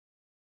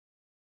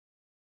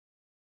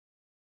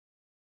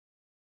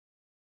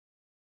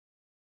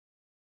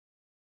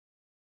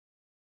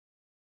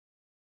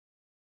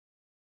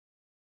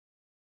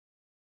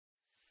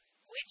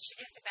which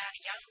is about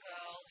a young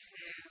girl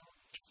who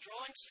is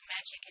drawn to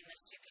magic and the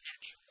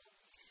supernatural,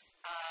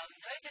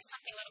 knows there's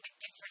something a little bit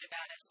different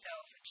about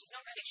herself, and she's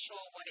not really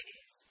sure what it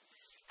is.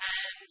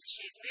 And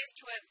she's moved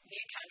to a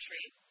new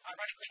country,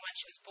 ironically one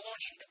she was born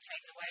in but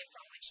taken away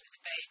from when she was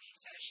a baby.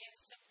 So she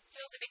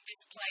feels a bit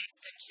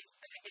displaced, and she's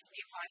at this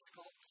new high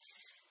school.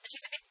 And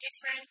she's a bit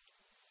different,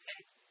 and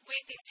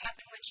weird things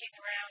happen when she's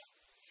around.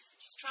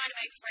 She's trying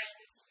to make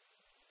friends.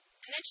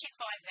 And then she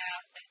finds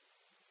out that,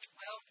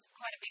 well, it's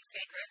quite a big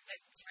secret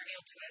that's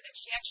revealed to her, that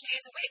she actually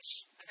is a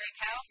witch, a very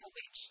powerful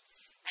witch.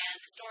 And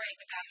the story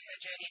is about her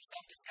journey of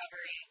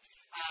self-discovery,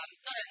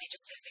 not only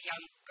just as a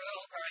young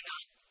girl growing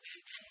up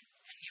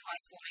and new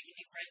high school, making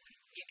new friends in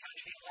a new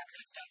country, all that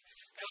kind of stuff,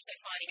 but also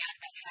finding out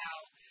about how,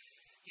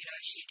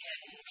 she can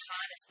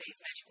harness these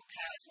magical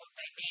powers, what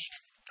they mean,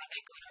 and are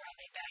they good or are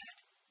they bad.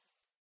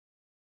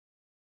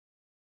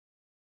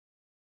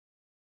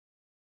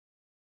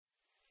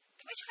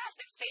 The witchcraft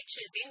that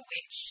features in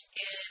Witch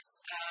is,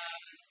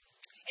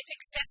 it's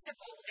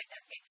accessible.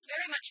 It's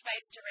very much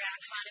based around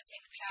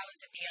harnessing the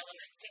powers of the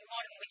elements. In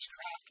modern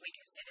witchcraft, we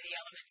consider the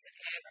elements of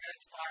air,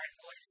 earth, fire, and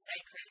water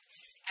sacred,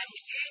 and we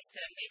use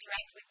them, we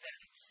interact with them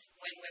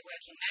when we're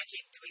working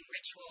magic, doing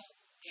ritual,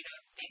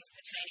 things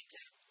pertaining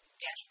to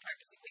the actual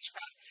purpose of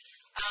witchcraft.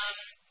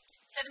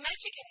 So the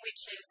magic in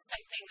Witch is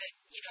something that,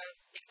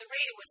 if the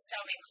reader was so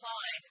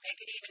inclined, they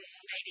could even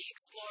maybe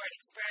explore and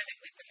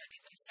experiment with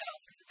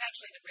themselves, because it's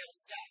actually the real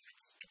stuff.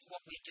 It's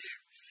what we do.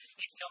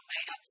 It's not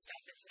made up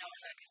stuff. It's not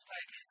hocus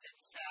pocus.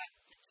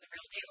 It's the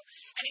real deal.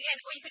 And again,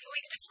 or you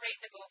can just read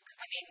the book.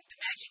 I mean, the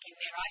magic in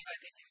there, I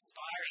hope, is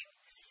inspiring,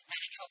 and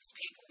it helps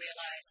people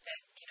realise that,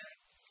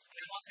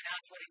 I'm often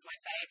asked what is my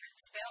favourite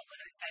spell, and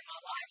I say my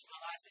life.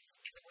 My life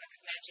is a work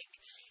of magic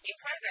in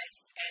progress,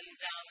 and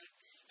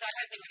so I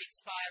hope it would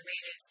inspire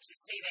readers to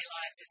see their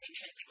lives as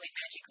intrinsically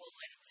magical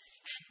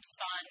and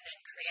fun and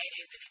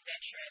creative and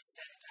adventurous,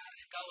 and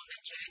go on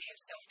that journey of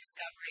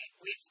self-discovery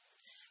with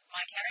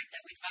my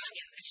character, with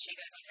Vanya, as she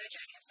goes on her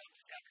journey of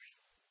self-discovery.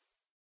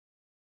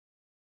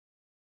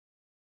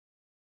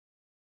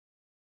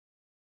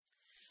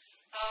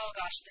 Oh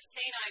gosh, the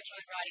scene I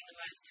enjoyed writing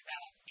the most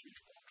about in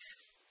the book.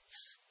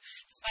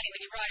 It's funny,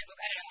 when you write a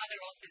book, I don't know,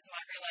 other authors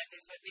might realise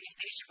this, but when you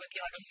finish a book,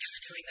 you're like, I'm never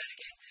doing that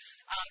again.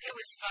 It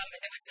was fun, but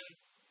there were some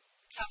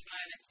tough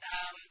moments.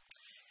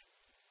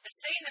 The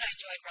scene that I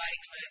enjoyed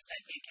writing the most,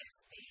 I think, is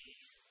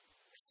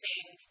the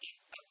scene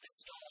of the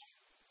storm.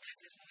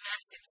 There's this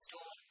massive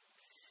storm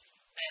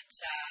that,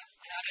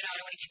 I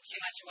don't want to give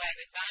too much away,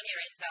 but Vanya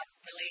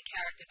the lead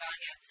character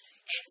Vanya,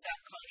 ends up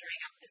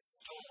conjuring up this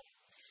storm.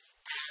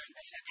 And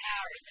her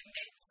power is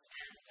immense,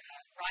 and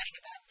writing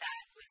about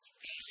that was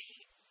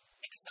really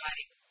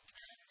exciting.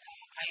 And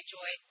I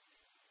enjoyed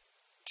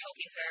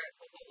helping her,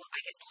 or I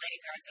guess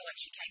letting her. I feel like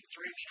she came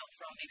through me, not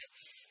from me, but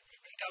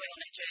going on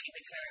that journey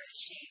with her,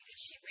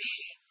 she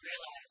really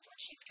realised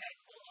what she's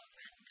capable of.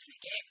 And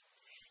again,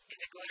 is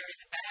it good or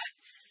is it bad?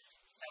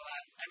 So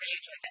I really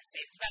enjoyed that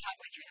scene. It's about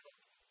halfway through the book.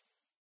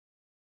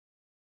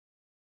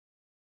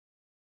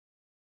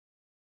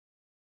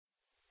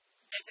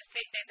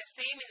 There's a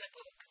theme in the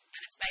book,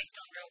 and it's based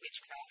on real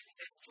witchcraft, because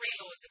there's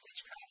 3 laws of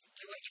witchcraft.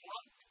 Do what you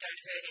want, but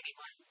don't hurt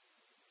anyone.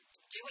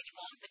 Do what you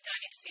want, but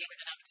don't interfere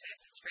with another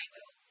person's free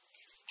will.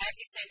 As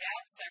you send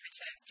out, so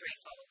returns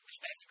threefold, which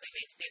basically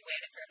means be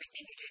aware that for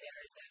everything you do there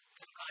is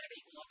some kind of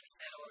equal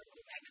opposite or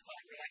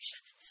magnified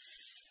reaction.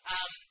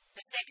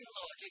 The second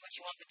law, do what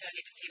you want, but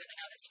don't interfere with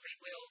another's free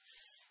will,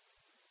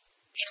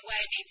 in a way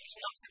it means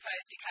you're not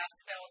supposed to cast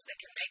spells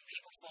that can make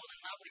people fall in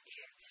love with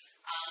you,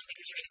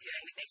 because you're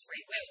interfering with their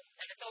free will.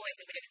 And it's always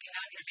a bit of a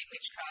conundrum in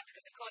witchcraft,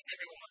 because of course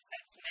everyone wants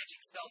that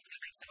magic spell that's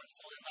going to make someone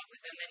fall in love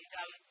with them. And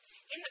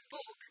in the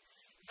book,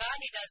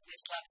 Vanya does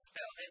this love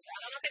spell. And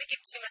I'm not going to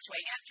give too much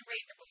away. You have to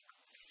read the book.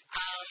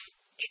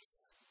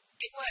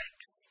 It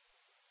works.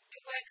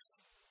 It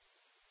works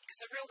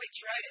because a real witch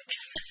wrote it.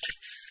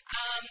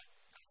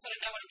 I sort of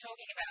know what I'm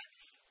talking about.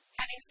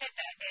 Having said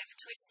that, there's a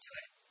twist to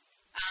it.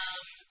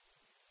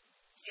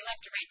 So you'll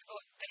have to read the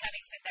book. But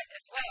having said that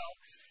as well,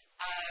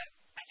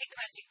 I think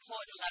the most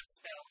important love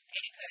spell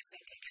any person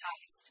can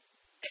cast,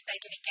 that they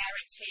can be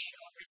guaranteed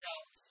of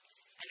results,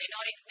 and they're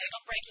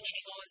not breaking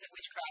any laws of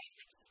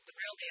witchcraft, it's the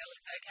real deal,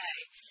 it's okay,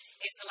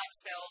 is the love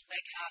spell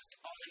they cast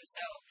on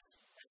themselves,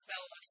 the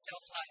spell of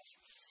self-love.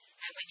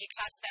 And when you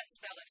cast that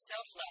spell of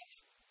self-love,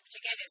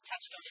 which again is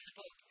touched on in the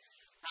book,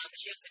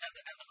 she also does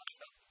another love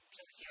spell,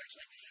 which has a few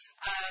actually,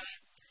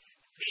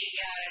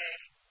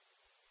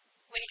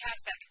 when you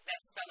cast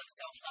that spell of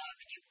self-love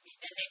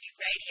and then you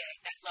radiate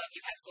that love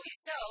you have for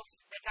yourself,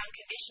 that's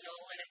unconditional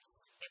and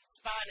it's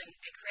fun and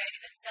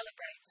creative and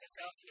celebrates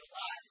yourself in your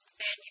life,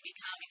 then you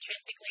become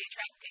intrinsically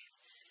attractive.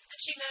 And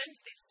she learns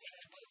this in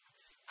the book.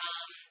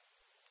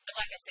 But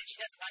like I said, she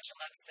does a bunch of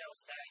love spells,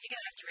 so you're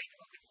going to have to read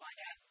the book and find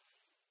out.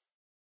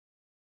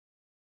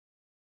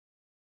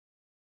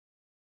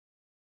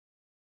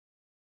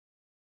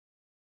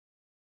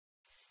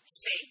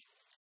 C.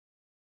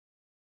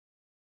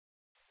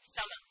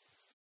 Summer.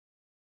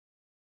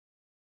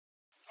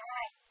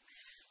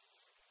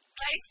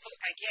 Facebook,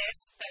 I guess,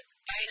 the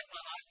bane of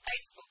my life,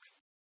 Facebook.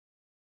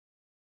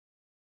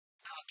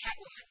 Oh,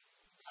 Catwoman.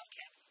 Love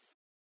cats.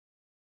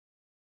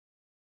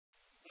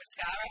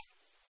 Mascara.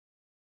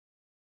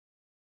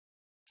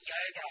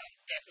 Yoga.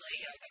 Definitely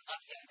yoga.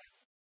 Love yoga.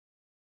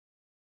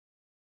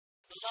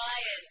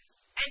 Lions.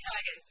 And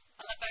tigers.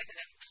 I love both of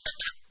them.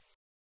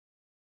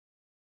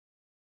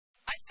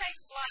 I'd say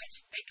flight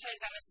because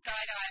I'm a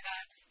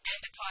skydiver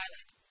and a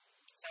pilot.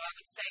 So I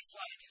would say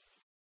flight.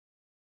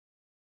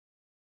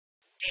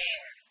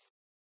 Dare.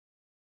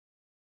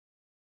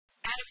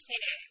 Out of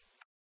thin air.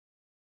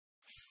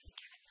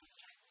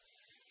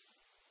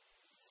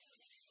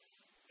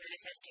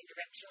 Manifesting the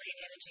reptilian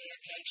energy of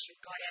the ancient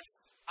goddess,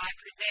 I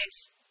present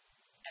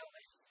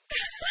Elvis.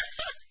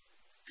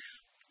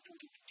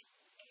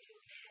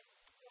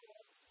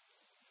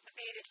 A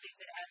bearded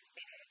lizard out of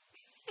thin air.